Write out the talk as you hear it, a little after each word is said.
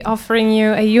offering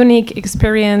you a unique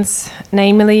experience,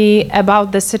 namely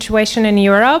about the situation in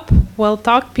Europe. We'll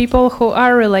talk people who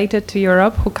are related to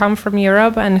Europe, who come from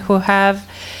Europe and who have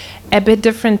a bit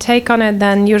different take on it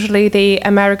than usually the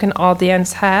American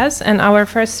audience has. And our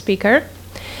first speaker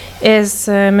is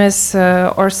Ms.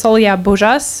 Orsolya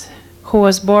Bujas, who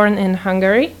was born in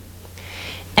Hungary.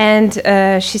 And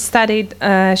she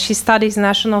studies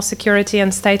national security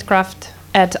and statecraft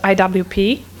at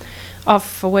IWP,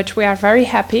 of which we are very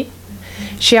happy.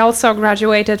 She also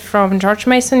graduated from George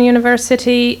Mason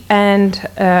University and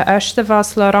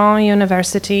Östevas Laurent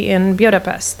University in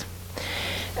Budapest.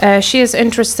 She is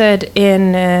interested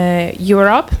in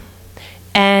Europe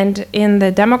and in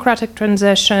the democratic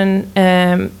transition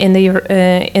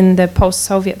in the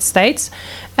post-Soviet states,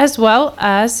 as well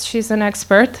as she's an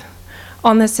expert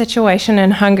on the situation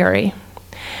in Hungary.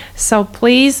 So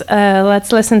please,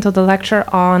 let's listen to the lecture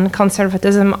on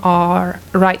conservatism or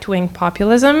right-wing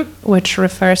populism, which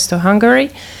refers to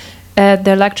Hungary.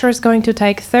 The lecture is going to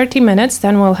take 30 minutes,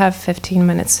 then we'll have 15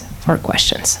 minutes for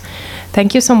questions.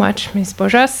 Thank you so much, Ms.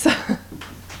 Bujas.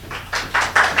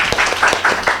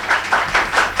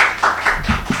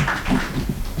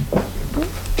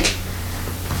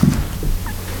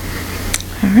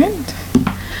 All right.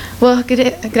 Well,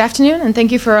 good afternoon, and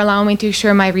thank you for allowing me to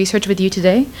share my research with you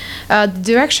today. The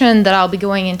direction that I'll be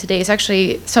going in today is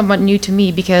actually somewhat new to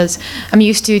me because I'm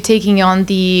used to taking on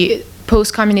the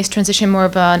post-communist transition more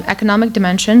of an economic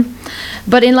dimension.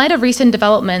 But in light of recent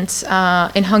developments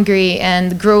in Hungary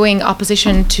and growing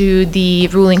opposition to the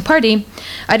ruling party,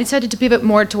 I decided to pivot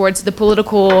more towards the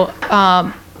political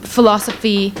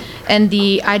philosophy and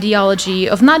the ideology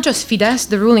of not just Fidesz,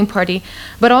 the ruling party,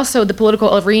 but also the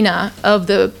political arena of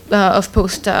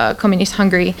post-communist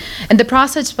Hungary, and the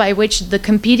process by which the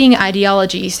competing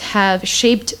ideologies have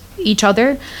shaped each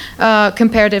other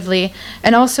comparatively,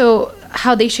 and also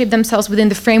how they shape themselves within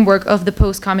the framework of the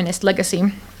post-communist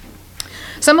legacy.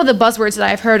 Some of the buzzwords that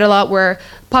I've heard a lot were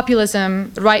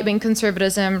populism, right-wing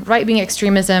conservatism, right-wing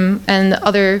extremism, and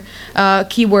other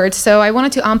keywords. So I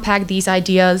wanted to unpack these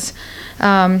ideas,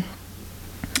 and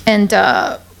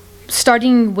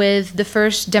starting with the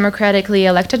first democratically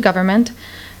elected government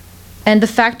and the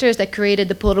factors that created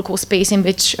the political space in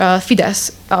which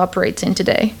Fidesz operates in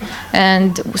today,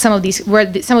 and where some of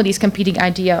these competing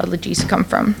ideologies come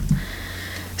from.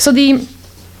 So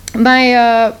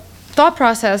my thought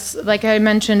process, like I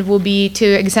mentioned, will be to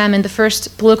examine the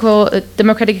first political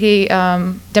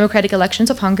democratic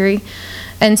elections of Hungary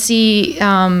and see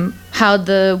how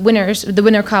the winner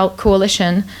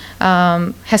coalition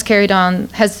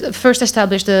has first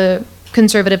established the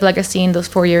conservative legacy in those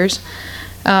 4 years,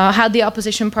 how the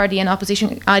opposition party and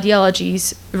opposition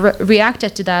ideologies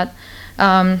reacted to that,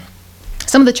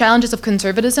 some of the challenges of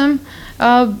conservatism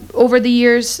over the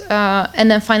years, and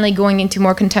then finally going into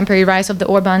more contemporary rise of the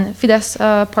Orbán Fidesz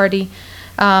party,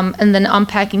 and then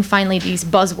unpacking finally these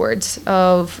buzzwords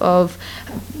of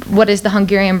what is the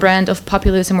Hungarian brand of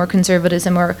populism or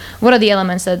conservatism, or what are the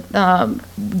elements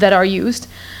that are used,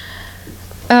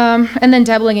 and then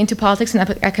dabbling into politics and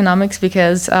economics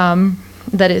because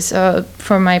that is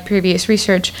from my previous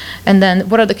research, and then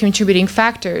what are the contributing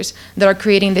factors that are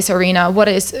creating this arena? What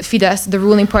is Fidesz, the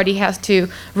ruling party, has to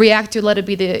react to, let it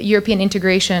be the European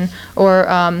integration or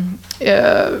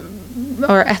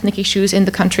ethnic issues in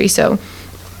the country? So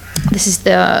this is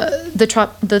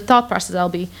the thought process I'll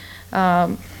be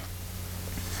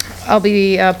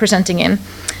presenting in.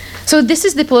 So this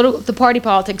is the party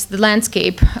politics, the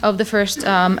landscape of the first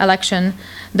election,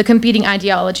 the competing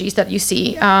ideologies that you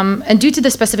see. And due to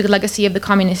the specific legacy of the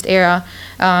communist era,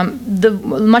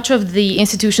 much of the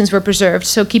institutions were preserved.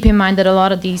 So keep in mind that a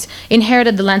lot of these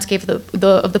inherited the landscape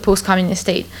of the post-communist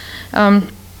state.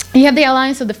 You have the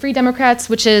Alliance of the Free Democrats,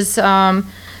 which is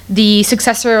the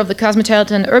successor of the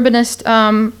Cosmopolitan Urbanist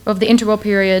of the interwar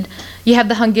period. You have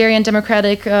the Hungarian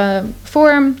Democratic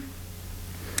Forum,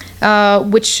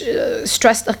 which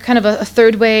stressed a kind of a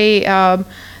third way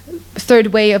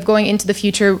of going into the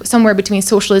future, somewhere between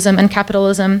socialism and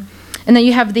capitalism. And then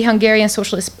you have the Hungarian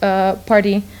Socialist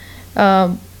Party,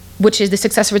 which is the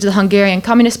successor to the Hungarian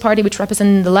Communist Party, which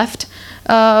represents the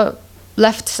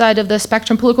left side of the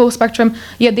spectrum, political spectrum.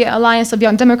 You have the Alliance of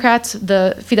Young Democrats,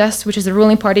 the Fidesz, which is the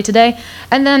ruling party today,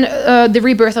 and then the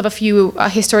rebirth of a few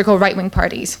historical right-wing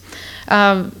parties.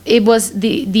 It was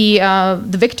the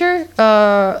victor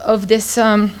of this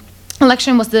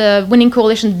election was the winning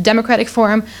coalition, Democratic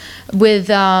Forum, with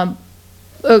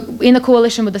in a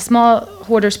coalition with the Small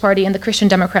Holders Party and the Christian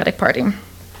Democratic Party.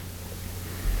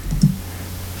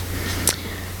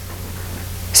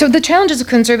 So the challenges of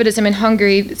conservatism in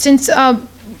Hungary, since the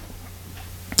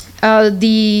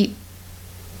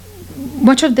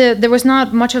there was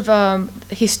not much of a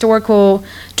historical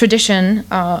tradition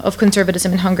of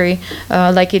conservatism in Hungary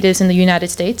like it is in the United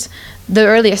States. The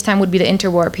earliest time would be the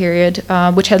interwar period,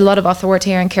 which had a lot of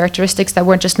authoritarian characteristics that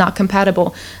were just not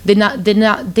compatible. They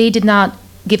did not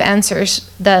give answers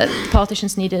that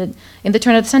politicians needed in the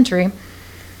turn of the century.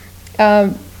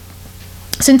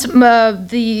 Since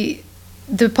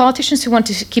the politicians who want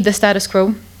to keep the status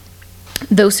quo,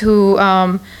 those who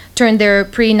turned their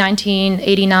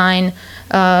pre-1989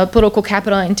 political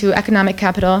capital into economic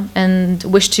capital and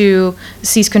wished to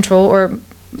seize control or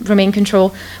remain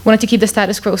control, wanted to keep the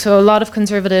status quo. So a lot of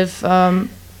conservative,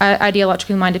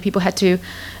 ideologically minded people had to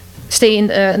stay in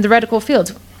the radical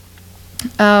field.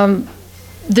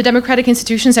 The democratic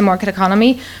institutions and market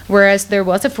economy, whereas there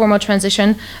was a formal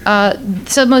transition,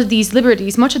 some of these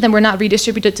liberties, much of them were not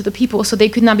redistributed to the people, so they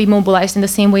could not be mobilized in the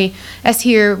same way as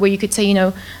here, where you could say,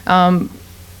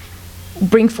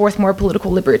 bring forth more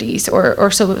political liberties or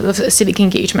sort of civic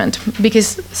engagement,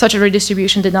 because such a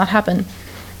redistribution did not happen.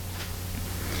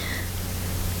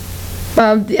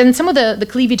 And some of the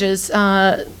cleavages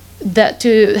that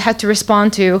had to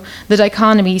respond to the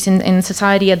dichotomies in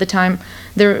society at the time,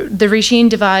 the regime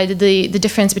divide, the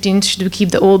difference between should we keep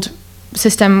the old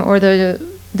system or the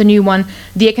new one,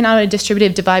 the economic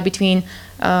distributive divide between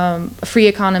a free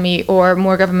economy or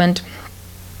more government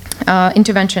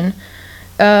intervention.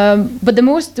 But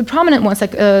the prominent ones,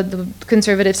 like the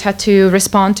conservatives had to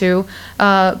respond to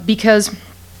because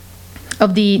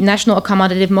of the national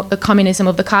accommodative communism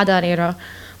of the Kádár era,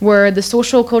 where the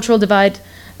social cultural divide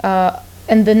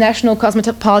and the national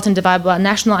cosmopolitan divide about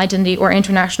national identity or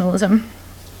internationalism.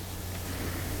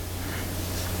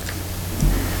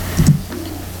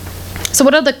 So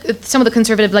what are some of the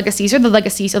conservative legacies, or the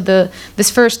legacies of this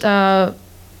first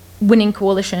winning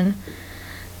coalition?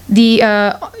 The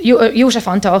József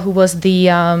Antal, who was the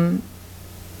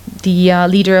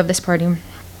leader of this party,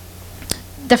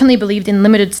 definitely believed in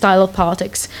limited style of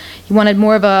politics. He wanted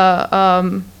more of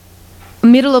a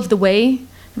middle of the way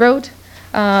road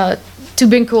to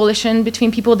bring coalition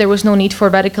between people. There was no need for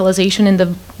radicalization in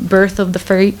the birth of the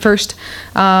first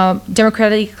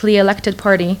democratically elected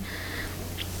party.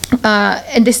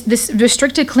 And this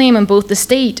restricted claim on both the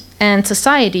state and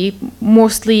society,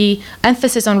 mostly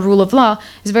emphasis on rule of law,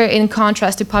 is very in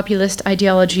contrast to populist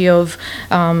ideology of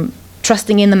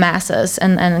trusting in the masses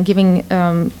and giving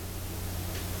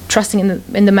trusting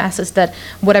in the masses that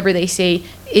whatever they say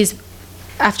is,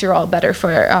 after all, better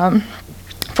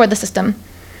for the system.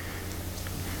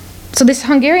 So this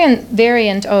Hungarian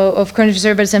variant of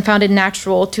conservatism found it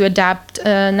natural to adapt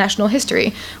national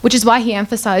history, which is why he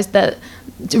emphasized that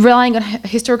relying on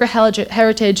historical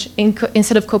heritage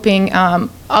instead of copying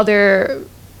other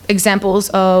examples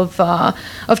of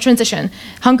transition.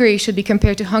 Hungary should be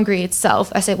compared to Hungary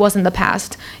itself as it was in the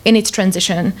past in its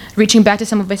transition, reaching back to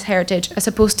some of its heritage, as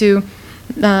opposed to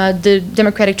the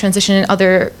democratic transition in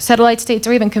other satellite states,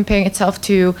 or even comparing itself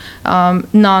to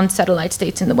non-satellite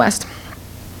states in the West.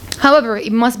 However,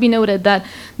 it must be noted that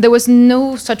there was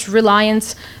no such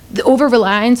reliance, the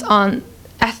over-reliance on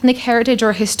ethnic heritage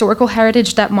or historical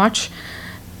heritage that much.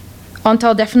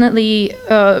 Antal definitely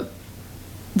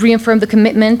reaffirmed the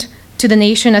commitment to the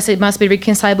nation as it must be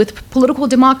reconciled with political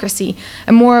democracy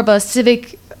and more of a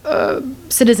civic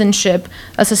citizenship,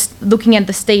 as looking at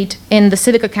the state in the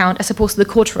civic account as opposed to the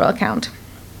cultural account.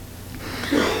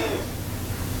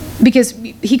 Because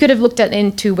he could have looked at it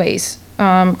in two ways.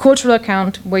 Cultural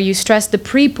account, where you stress the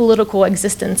pre-political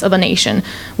existence of a nation,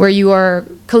 where you are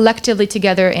collectively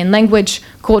together in language,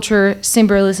 culture,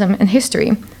 symbolism, and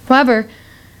history. However,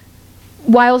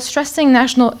 while stressing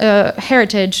national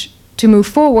heritage to move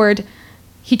forward,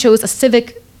 he chose a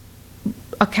civic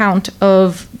account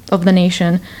of the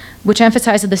nation, which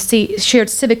emphasizes the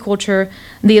shared civic culture,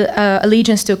 the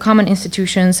allegiance to common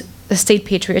institutions, the state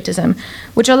patriotism,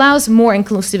 which allows more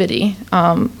inclusivity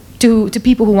to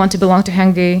people who want to belong to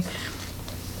Hungary.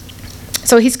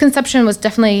 So his conception was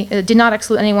definitely, did not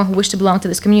exclude anyone who wished to belong to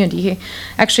this community. He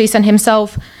actually said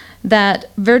himself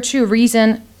that virtue,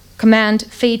 reason, command,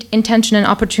 fate, intention, and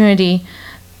opportunity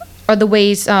are the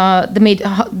ways that made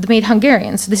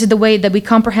Hungarians. This is the way that we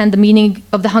comprehend the meaning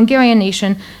of the Hungarian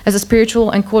nation as a spiritual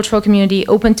and cultural community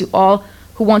open to all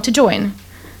who want to join.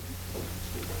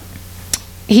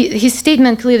 His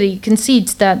statement clearly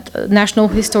concedes that national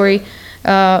history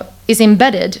is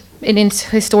embedded in its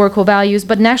historical values,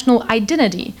 but national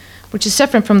identity, which is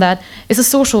separate from that, is a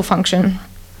social function.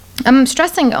 I'm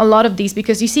stressing a lot of these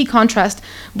because you see contrast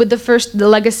with the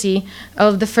legacy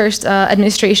of the first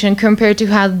administration compared to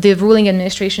how the ruling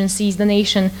administration sees the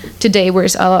nation today,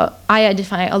 whereas I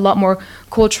identify a lot more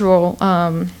cultural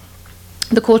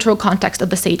the cultural context of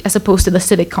the state as opposed to the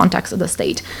civic context of the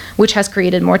state, which has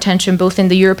created more tension both in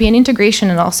the European integration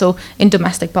and also in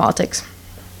domestic politics.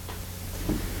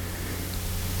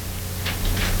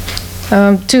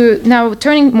 Now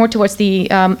turning more towards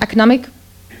the economic,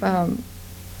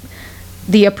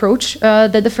 the approach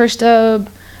that the first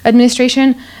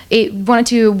administration, it wanted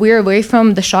to veer away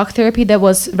from the shock therapy that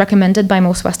was recommended by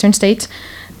most Western states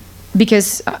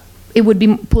because it would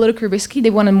be politically risky.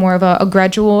 They wanted more of a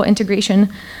gradual integration.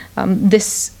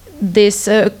 This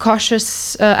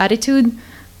cautious attitude,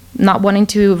 not wanting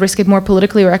to risk it more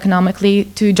politically or economically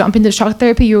to jump into shock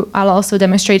therapy, I'll also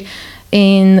demonstrate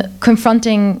in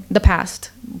confronting the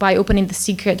past by opening the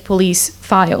secret police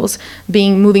files,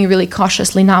 moving really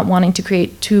cautiously, not wanting to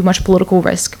create too much political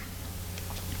risk.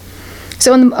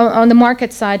 So on the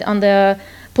market side, on the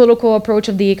political approach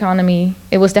of the economy,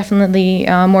 it was definitely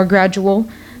more gradual,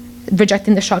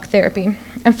 rejecting the shock therapy.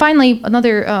 And finally,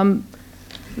 another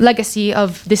legacy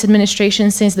of this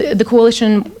administration, since the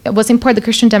coalition was in part the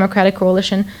Christian Democratic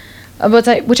Coalition,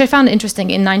 which I found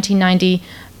interesting in 1990,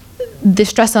 the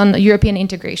stress on European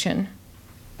integration.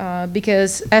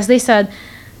 Because, as they said,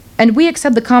 and we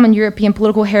accept the common European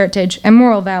political heritage and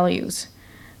moral values,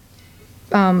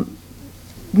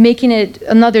 making it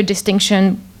another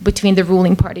distinction between the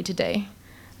ruling party today,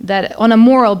 that on a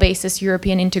moral basis,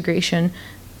 European integration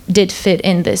did fit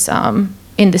in this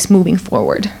moving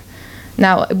forward.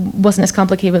 Now, it wasn't as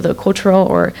complicated with the cultural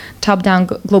or top-down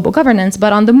global governance,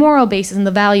 but on the moral basis and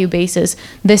the value basis,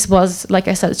 this was, like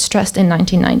I said, stressed in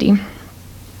 1990.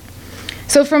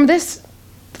 So from this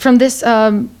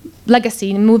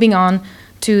legacy, moving on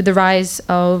to the rise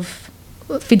of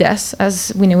Fidesz,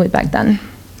 as we knew it back then.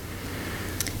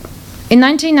 In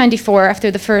 1994,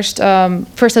 after the first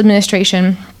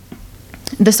administration,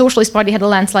 the Socialist Party had a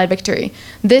landslide victory.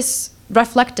 This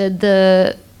reflected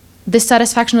the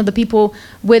dissatisfaction of the people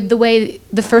with the way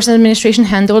the first administration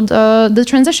handled the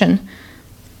transition.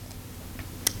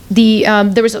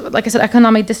 There was, like I said,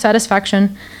 economic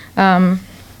dissatisfaction, and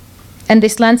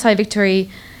this landslide victory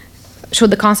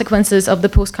showed the consequences of the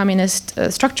post-communist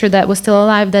structure that was still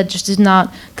alive, that just did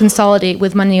not consolidate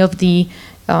with many of the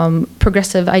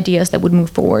progressive ideas that would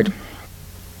move forward.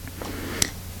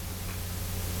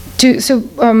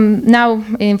 Now,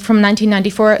 from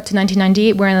 1994 to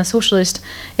 1998, we're in a socialist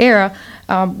era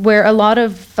where a lot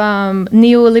of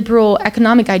neoliberal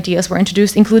economic ideas were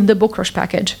introduced, including the Bokros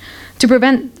package. To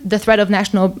prevent the threat of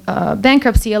national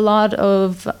bankruptcy, a lot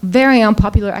of very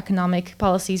unpopular economic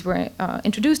policies were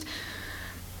introduced,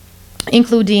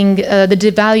 including the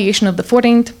devaluation of the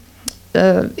forint,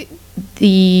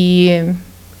 the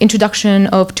introduction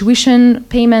of tuition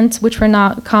payments, which were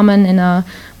not common in a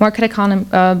market economy,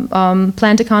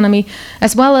 planned economy,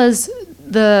 as well as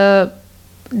the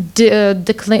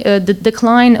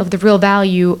decline of the real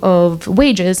value of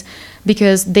wages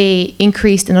because they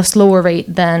increased in a slower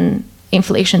rate than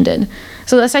inflation did.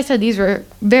 So as I said, these were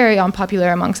very unpopular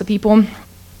amongst the people.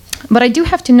 But I do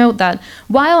have to note that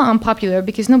while unpopular,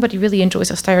 because nobody really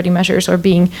enjoys austerity measures or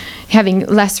having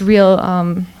less real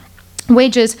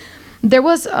wages, there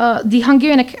was the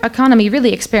Hungarian economy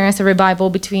really experienced a revival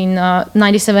between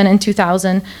 97 and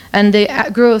 2000, and the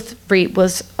growth rate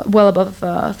was well above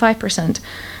 5%.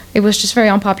 It was just very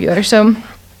unpopular. So,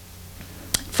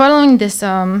 following this,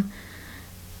 like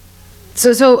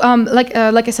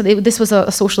I said, this was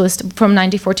a socialist from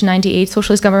 94 to 98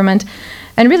 socialist government,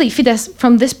 and really Fidesz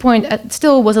from this point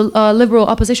still was a liberal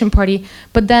opposition party,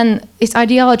 but then its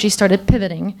ideology started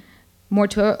pivoting more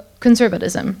to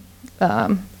conservatism.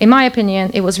 In my opinion,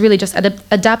 it was really just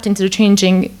adapting to the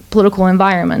changing political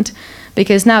environment,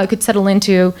 because now it could settle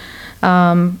into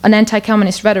an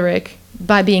anti-communist rhetoric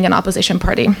by being an opposition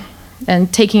party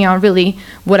and taking on really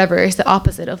whatever is the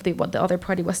opposite of what the other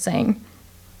party was saying.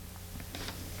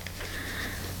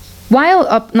 While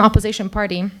an opposition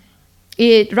party,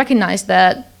 it recognized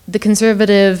that the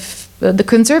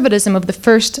conservatism of the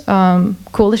first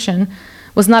coalition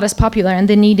was not as popular, and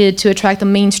they needed to attract a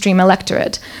mainstream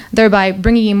electorate, thereby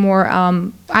bringing in more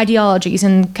ideologies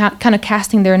and kind of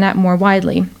casting their net more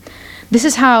widely. This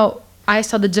is how I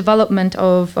saw the development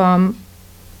of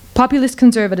populist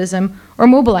conservatism or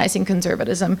mobilizing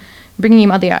conservatism,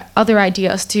 bringing in other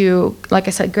ideas to, like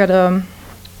I said, get a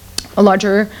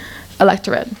larger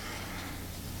electorate.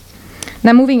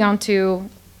 Now moving on to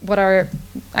what are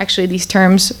actually these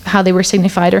terms, how they were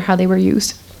signified or how they were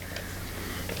used.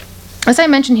 As I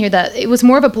mentioned here, that it was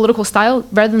more of a political style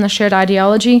rather than a shared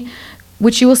ideology,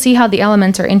 which you will see how the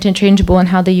elements are interchangeable and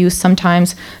how they use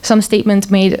sometimes. Some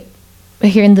statements made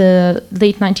here in the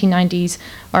late 1990s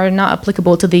are not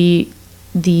applicable to the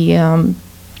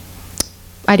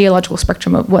ideological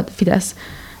spectrum of what Fidesz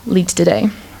leads today.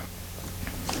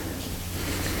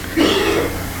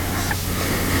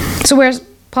 So whereas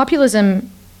populism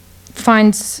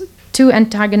finds two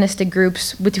antagonistic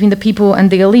groups between the people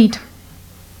and the elite,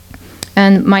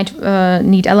 and might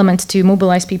need elements to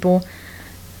mobilize people,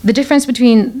 the difference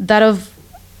between that of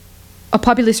a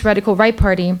populist radical right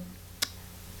party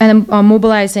and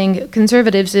mobilizing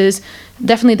conservatives is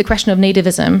definitely the question of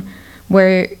nativism,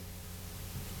 where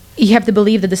you have to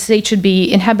believe that the state should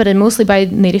be inhabited mostly by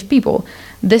native people.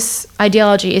 This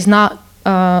ideology is not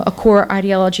a core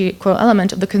ideological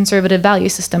element of the conservative value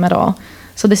system at all.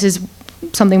 So this is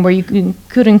something where you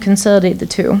couldn't consolidate the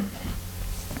two.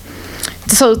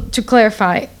 So to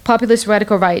clarify, populist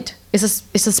radical right is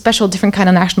a special different kind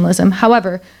of nationalism.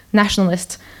 However,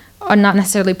 nationalists are not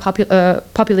necessarily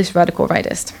populist radical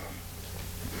rightist.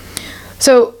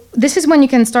 So this is when you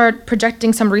can start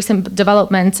projecting some recent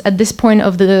developments at this point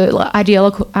of the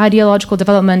ideological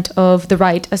development of the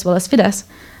right as well as Fidesz,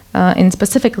 in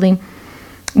specifically,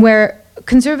 where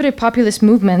conservative populist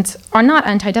movements are not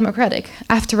anti-democratic.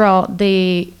 After all,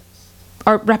 they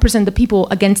represent the people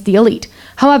against the elite.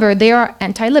 However, they are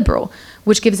anti-liberal,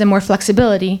 which gives them more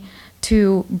flexibility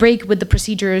to break with the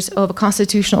procedures of a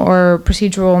constitutional or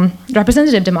procedural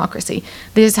representative democracy.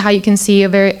 This is how you can see a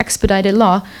very expedited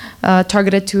law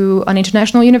targeted to an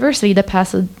international university that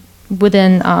passes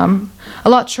within a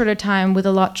lot shorter time, with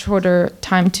a lot shorter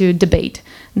time to debate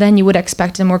than you would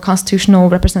expect in a more constitutional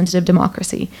representative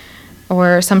democracy.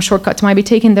 Or some shortcuts might be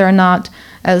taken that are not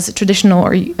as traditional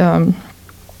or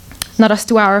not as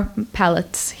to our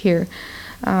palates here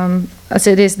as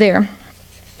it is there.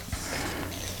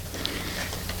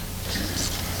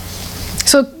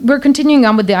 So we're continuing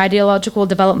on with the ideological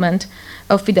development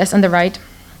of Fidesz and the right.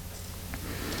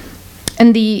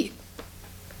 And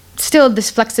still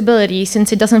this flexibility,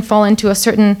 since it doesn't fall into a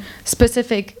certain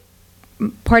specific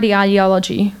party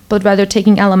ideology, but rather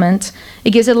taking elements,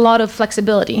 it gives it a lot of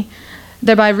flexibility,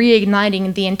 thereby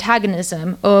reigniting the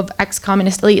antagonism of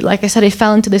ex-communist elite. Like I said, it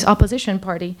fell into this opposition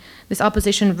party, this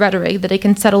opposition rhetoric that it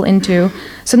can settle into.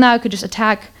 So now it could just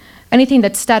attack anything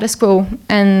that's status quo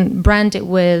and brand it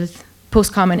with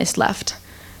post-communist left,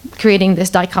 creating this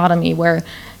dichotomy where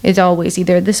it's always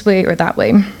either this way or that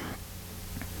way.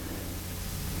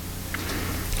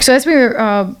 So as we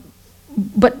were,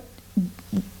 but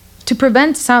to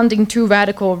prevent sounding too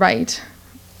radical right,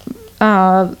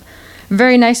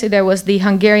 very nicely there was the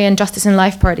Hungarian Justice and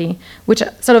Life Party, which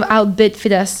sort of outbid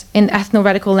Fidesz in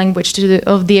ethno-radical language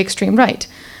of the extreme right,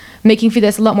 making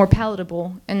Fidesz a lot more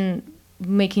palatable and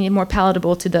making it more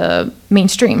palatable to the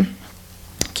mainstream,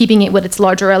 keeping it with its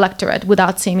larger electorate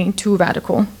without seeming too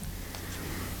radical.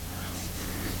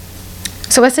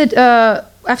 So I said,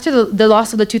 after the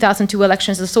loss of the 2002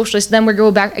 elections, the socialists, then we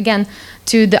go back again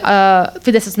to the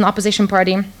Fidesz as an opposition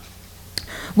party.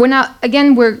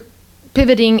 We're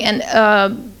pivoting and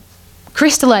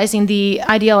crystallizing the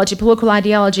ideology, political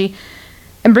ideology,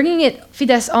 and bringing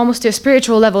Fidesz almost to a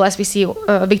spiritual level, as we see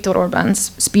Viktor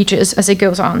Orbán's speeches as it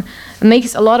goes on. It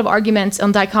makes a lot of arguments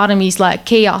on dichotomies like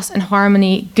chaos and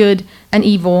harmony, good and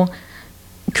evil,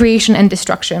 creation and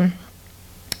destruction,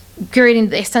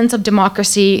 creating a sense of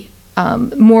democracy,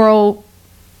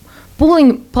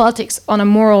 pulling politics on a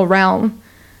moral realm,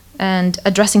 and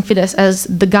addressing Fidesz as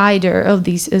the guider of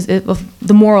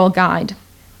the moral guide.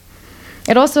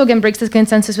 It also again breaks the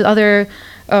consensus with other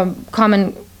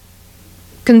common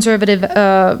conservative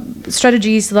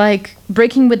strategies like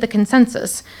breaking with the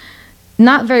consensus,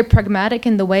 not very pragmatic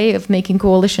in the way of making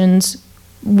coalitions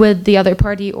with the other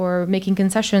party or making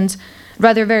concessions,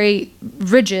 rather very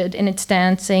rigid in its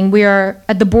stance, saying we are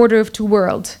at the border of two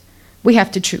worlds, we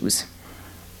have to choose.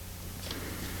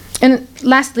 And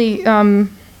lastly,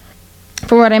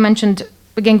 for what I mentioned,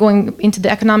 again going into the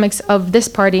economics of this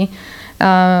party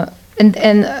and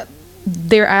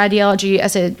their ideology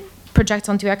as it projects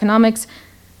onto economics,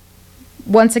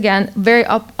 once again, very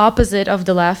opposite of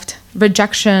the left,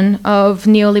 rejection of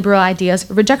neoliberal ideas,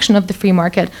 rejection of the free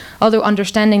market, although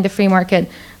understanding the free market,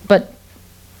 but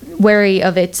wary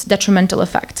of its detrimental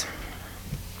effect,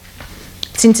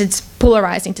 since it's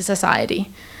polarizing to society,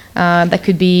 that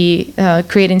could be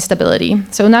create instability.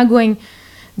 So now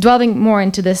delving more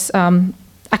into this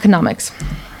economics.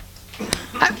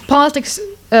 Politics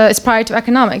is prior to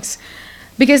economics,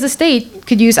 because the state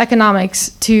could use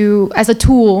economics as a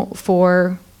tool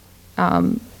for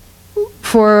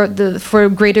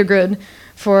greater good,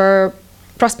 for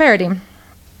prosperity.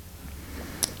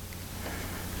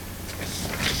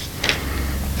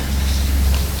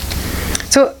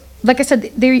 So, like I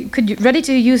said, they could ready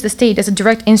to use the state as a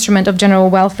direct instrument of general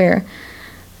welfare.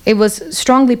 It was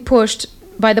strongly pushed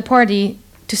by the party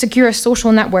to secure a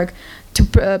social network to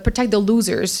protect the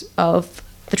losers of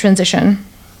the transition.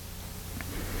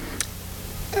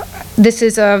 This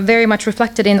is very much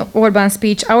reflected in Orban's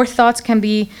speech. Our thoughts can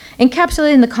be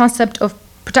encapsulated in the concept of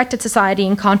protected society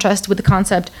in contrast with the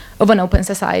concept of an open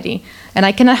society. And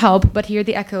I cannot help but hear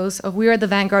the echoes of we are the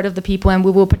vanguard of the people and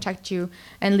we will protect you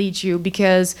and lead you,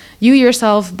 because you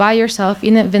yourself, by yourself,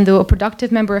 even though a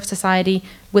productive member of society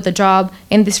with a job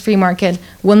in this free market,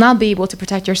 will not be able to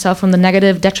protect yourself from the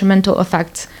negative, detrimental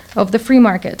effects of the free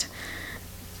market.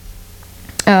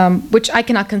 Which I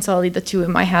cannot consolidate the two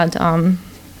in my head.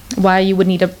 Why you would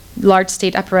need a large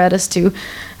state apparatus to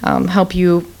help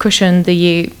you cushion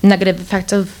the negative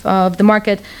effects of the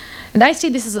market. And I see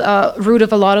this as a root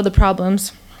of a lot of the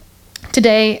problems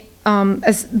today,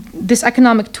 as this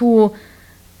economic tool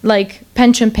like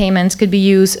pension payments could be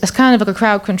used as kind of like a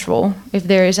crowd control. If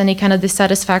there is any kind of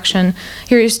dissatisfaction,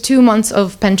 here is 2 months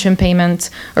of pension payments,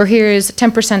 or here is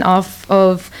 10% off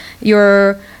of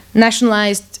your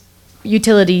nationalized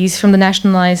utilities from the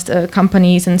nationalized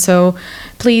companies, and so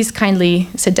please kindly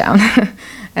sit down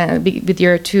with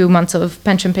your 2 months of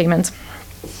pension payments.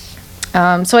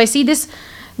 So I see this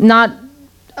not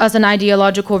as an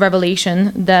ideological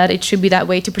revelation that it should be that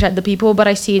way to protect the people, but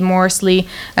I see it mostly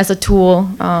as a tool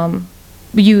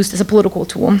used as a political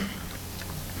tool.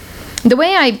 The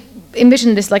way I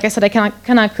envision this, like I said, I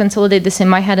cannot consolidate this in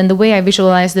my head, and the way I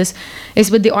visualize this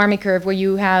is with the army curve, where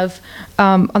you have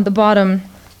on the bottom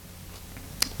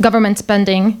government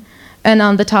spending, and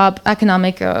on the top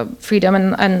economic freedom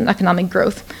and economic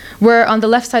growth. Where on the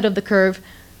left side of the curve,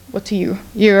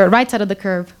 your right side of the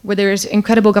curve, where there is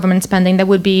incredible government spending, that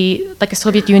would be like a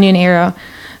Soviet Union era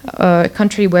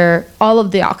country where all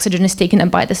of the oxygen is taken up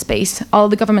by the space, all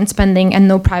of the government spending and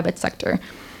no private sector,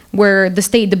 where the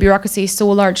state, the bureaucracy is so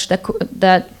large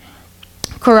that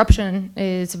corruption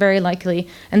is very likely,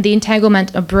 and the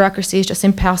entanglement of bureaucracy is just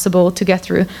impossible to get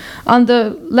through. On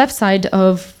the left side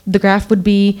of the graph would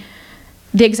be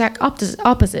the exact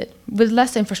opposite, with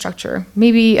less infrastructure.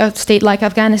 Maybe a state like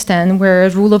Afghanistan, where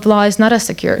rule of law is not as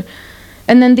secure.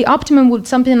 And then the optimum would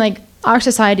something like our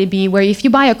society be, where if you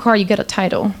buy a car, you get a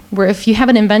title, where if you have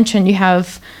an invention, you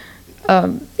have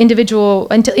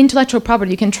intellectual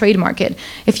property, you can trademark it.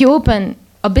 If you open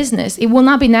a business, it will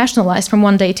not be nationalized from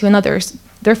one day to another.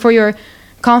 Therefore, you're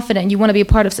confident, you want to be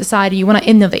a part of society, you want to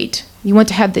innovate, you want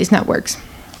to have these networks.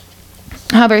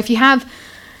 However, if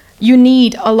you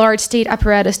need a large state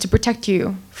apparatus to protect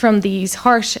you from these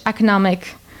harsh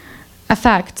economic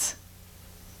effects,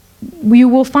 you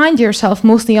will find yourself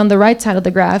mostly on the right side of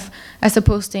the graph, as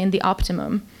opposed to in the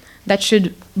optimum that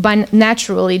should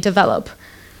naturally develop.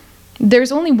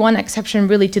 There's only one exception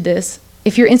really to this.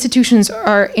 If your institutions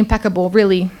are impeccable,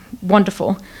 really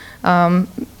wonderful,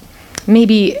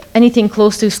 maybe anything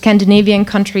close to Scandinavian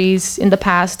countries in the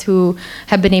past who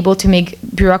have been able to make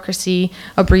bureaucracy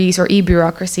a breeze, or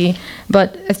e-bureaucracy.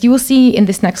 But as you will see in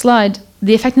this next slide,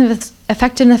 the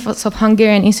effectiveness of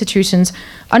Hungarian institutions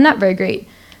are not very great,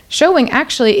 showing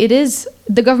actually it is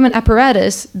the government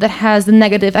apparatus that has the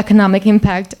negative economic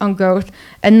impact on growth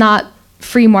and not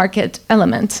free market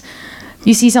elements.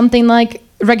 You see something like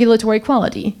regulatory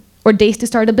quality, or days to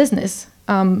start a business.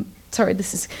 Sorry,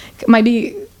 might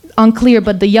be unclear,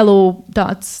 but the yellow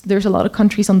dots, there's a lot of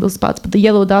countries on those spots, but the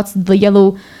yellow dots, the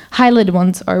yellow highlighted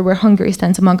ones, are where Hungary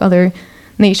stands among other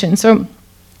nations. So,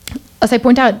 as I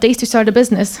point out, days to start a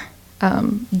business,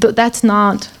 that's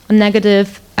not a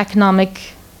negative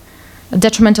economic,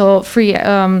 detrimental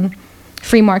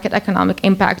free market economic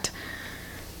impact.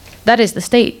 That is the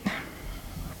state.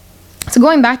 So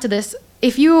going back to this,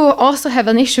 if you also have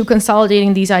an issue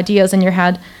consolidating these ideas in your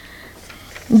head,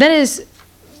 that is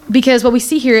because what we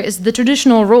see here is the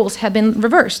traditional roles have been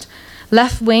reversed.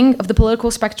 Left wing of the political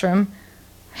spectrum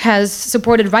has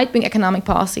supported right-wing economic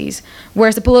policies,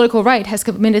 whereas the political right has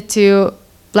committed to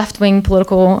left-wing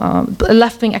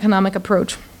economic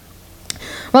approach.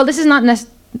 Well, this is not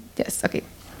yes, okay.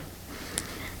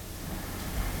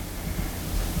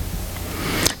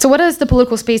 So what is the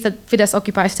political space that Fidesz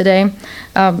occupies today?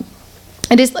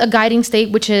 It is a guiding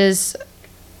state which is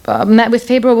met with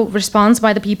favorable response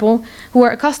by the people who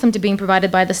are accustomed to being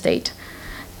provided by the state.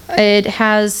 It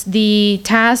has the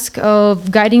task of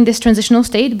guiding this transitional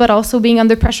state, but also being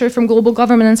under pressure from global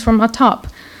governments from atop.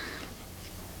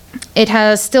 It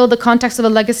has still the context of a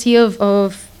legacy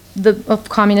of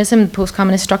communism,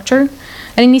 post-communist structure,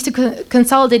 and it needs to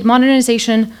consolidate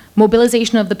modernization,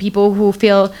 mobilization of the people who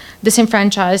feel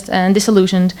disenfranchised and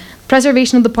disillusioned,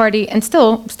 preservation of the party, and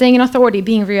still staying in authority,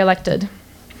 being re-elected.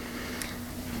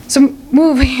 So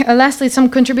lastly, some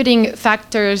contributing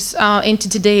factors into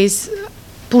today's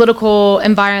political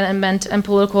environment and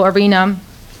political arena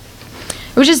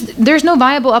which is, there's no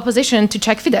viable opposition to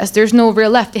Czech Fidesz. There's no real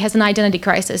left. It has an identity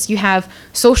crisis. You have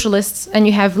socialists and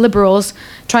you have liberals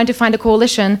trying to find a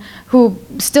coalition who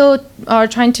still are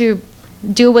trying to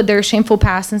deal with their shameful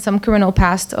past and some criminal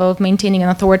past of maintaining an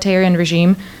authoritarian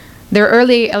regime. Their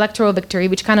early electoral victory,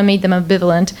 which kind of made them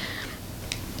ambivalent,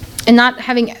 and not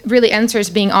having really answers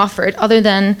being offered other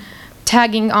than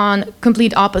tagging on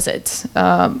complete opposites,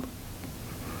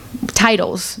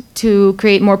 titles to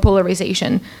create more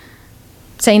polarization,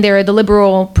 saying they're the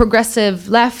liberal progressive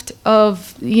left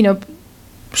of, you know,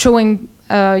 showing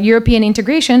European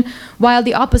integration, while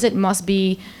the opposite must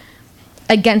be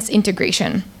against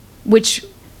integration, which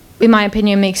in my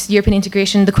opinion makes European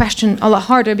integration the question a lot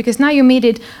harder, because now you made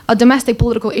it a domestic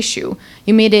political issue.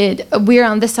 You made it we're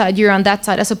on this side, you're on that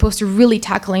side, as opposed to really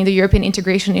tackling the European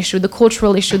integration issue, the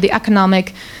cultural issue, the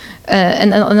economic,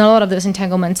 and a lot of those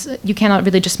entanglements. You cannot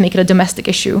really just make it a domestic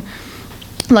issue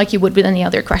like you would with any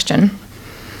other question.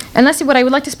 And lastly, what I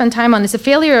would like to spend time on is the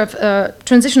failure of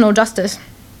transitional justice,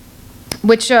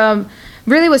 which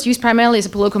really was used primarily as a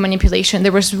political manipulation.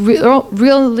 There was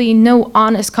really no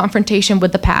honest confrontation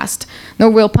with the past, no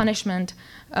real punishment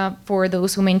for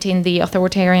those who maintained the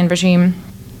authoritarian regime,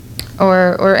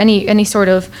 or any sort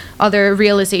of other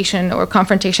realization or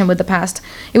confrontation with the past.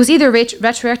 It was either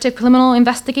retroactive criminal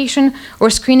investigation or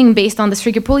screening based on the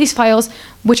secret police files,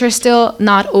 which are still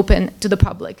not open to the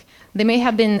public. They may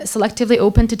have been selectively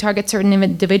open to target certain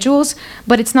individuals,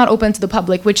 but it's not open to the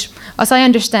public, which, as I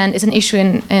understand, is an issue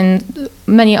in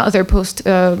many other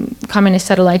post-communist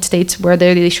satellite states, where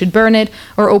they should burn it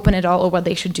or open it all, or what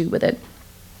they should do with it.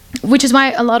 Which is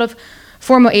why a lot of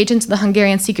former agents of the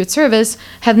Hungarian Secret Service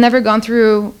have never gone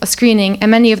through a screening, and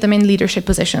many of them in leadership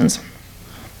positions.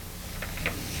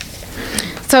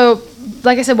 So,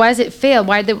 like I said, why does it fail?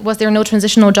 Why was there no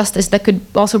transitional justice that could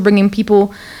also bring in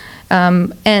people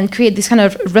and create this kind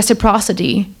of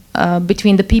reciprocity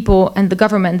between the people and the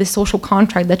government, this social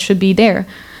contract that should be there?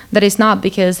 That is not,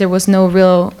 because there was no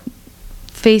real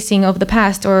facing of the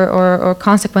past or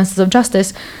consequences of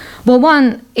justice. Well,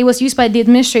 one, it was used by the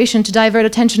administration to divert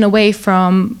attention away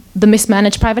from the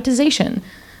mismanaged privatization,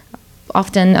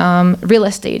 often real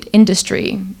estate,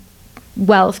 industry,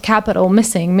 wealth, capital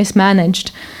missing,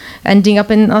 mismanaged, ending up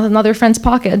in another friend's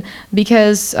pocket,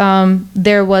 because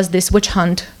there was this witch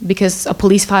hunt because a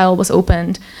police file was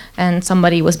opened and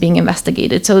somebody was being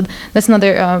investigated. So that's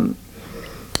another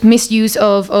misuse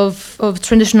of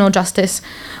traditional justice,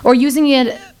 or using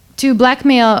it to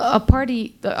blackmail a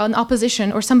party, an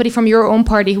opposition, or somebody from your own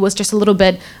party who was just a little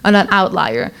bit an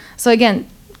outlier. So again,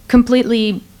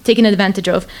 completely taken advantage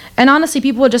of. And honestly,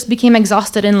 people just became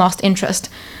exhausted and lost interest,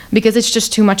 because it's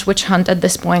just too much witch hunt at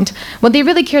this point. What they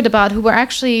really cared about, who were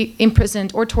actually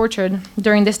imprisoned or tortured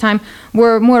during this time,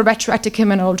 were more retroactive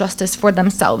criminal justice for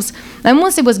themselves. And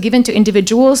once it was given to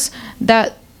individuals,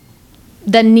 that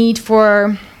need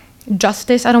for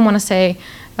justice, I don't want to say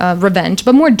revenge,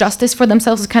 but more justice for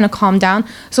themselves has kind of calmed down.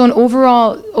 So an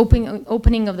overall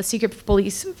opening of the secret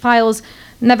police files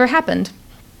never happened,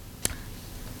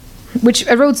 which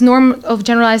erodes norm of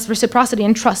generalized reciprocity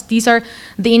and trust. These are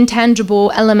the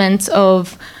intangible elements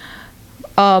of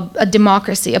a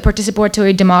democracy, a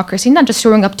participatory democracy, not just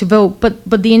showing up to vote, but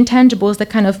the intangibles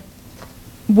that kind of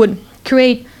would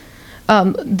create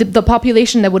the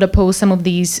population that would oppose some of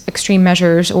these extreme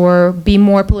measures, or be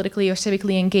more politically or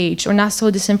civically engaged, or not so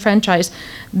disenfranchised,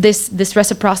 this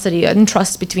reciprocity and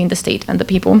trust between the state and the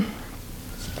people.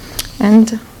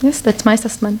 And yes, that's my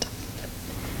assessment.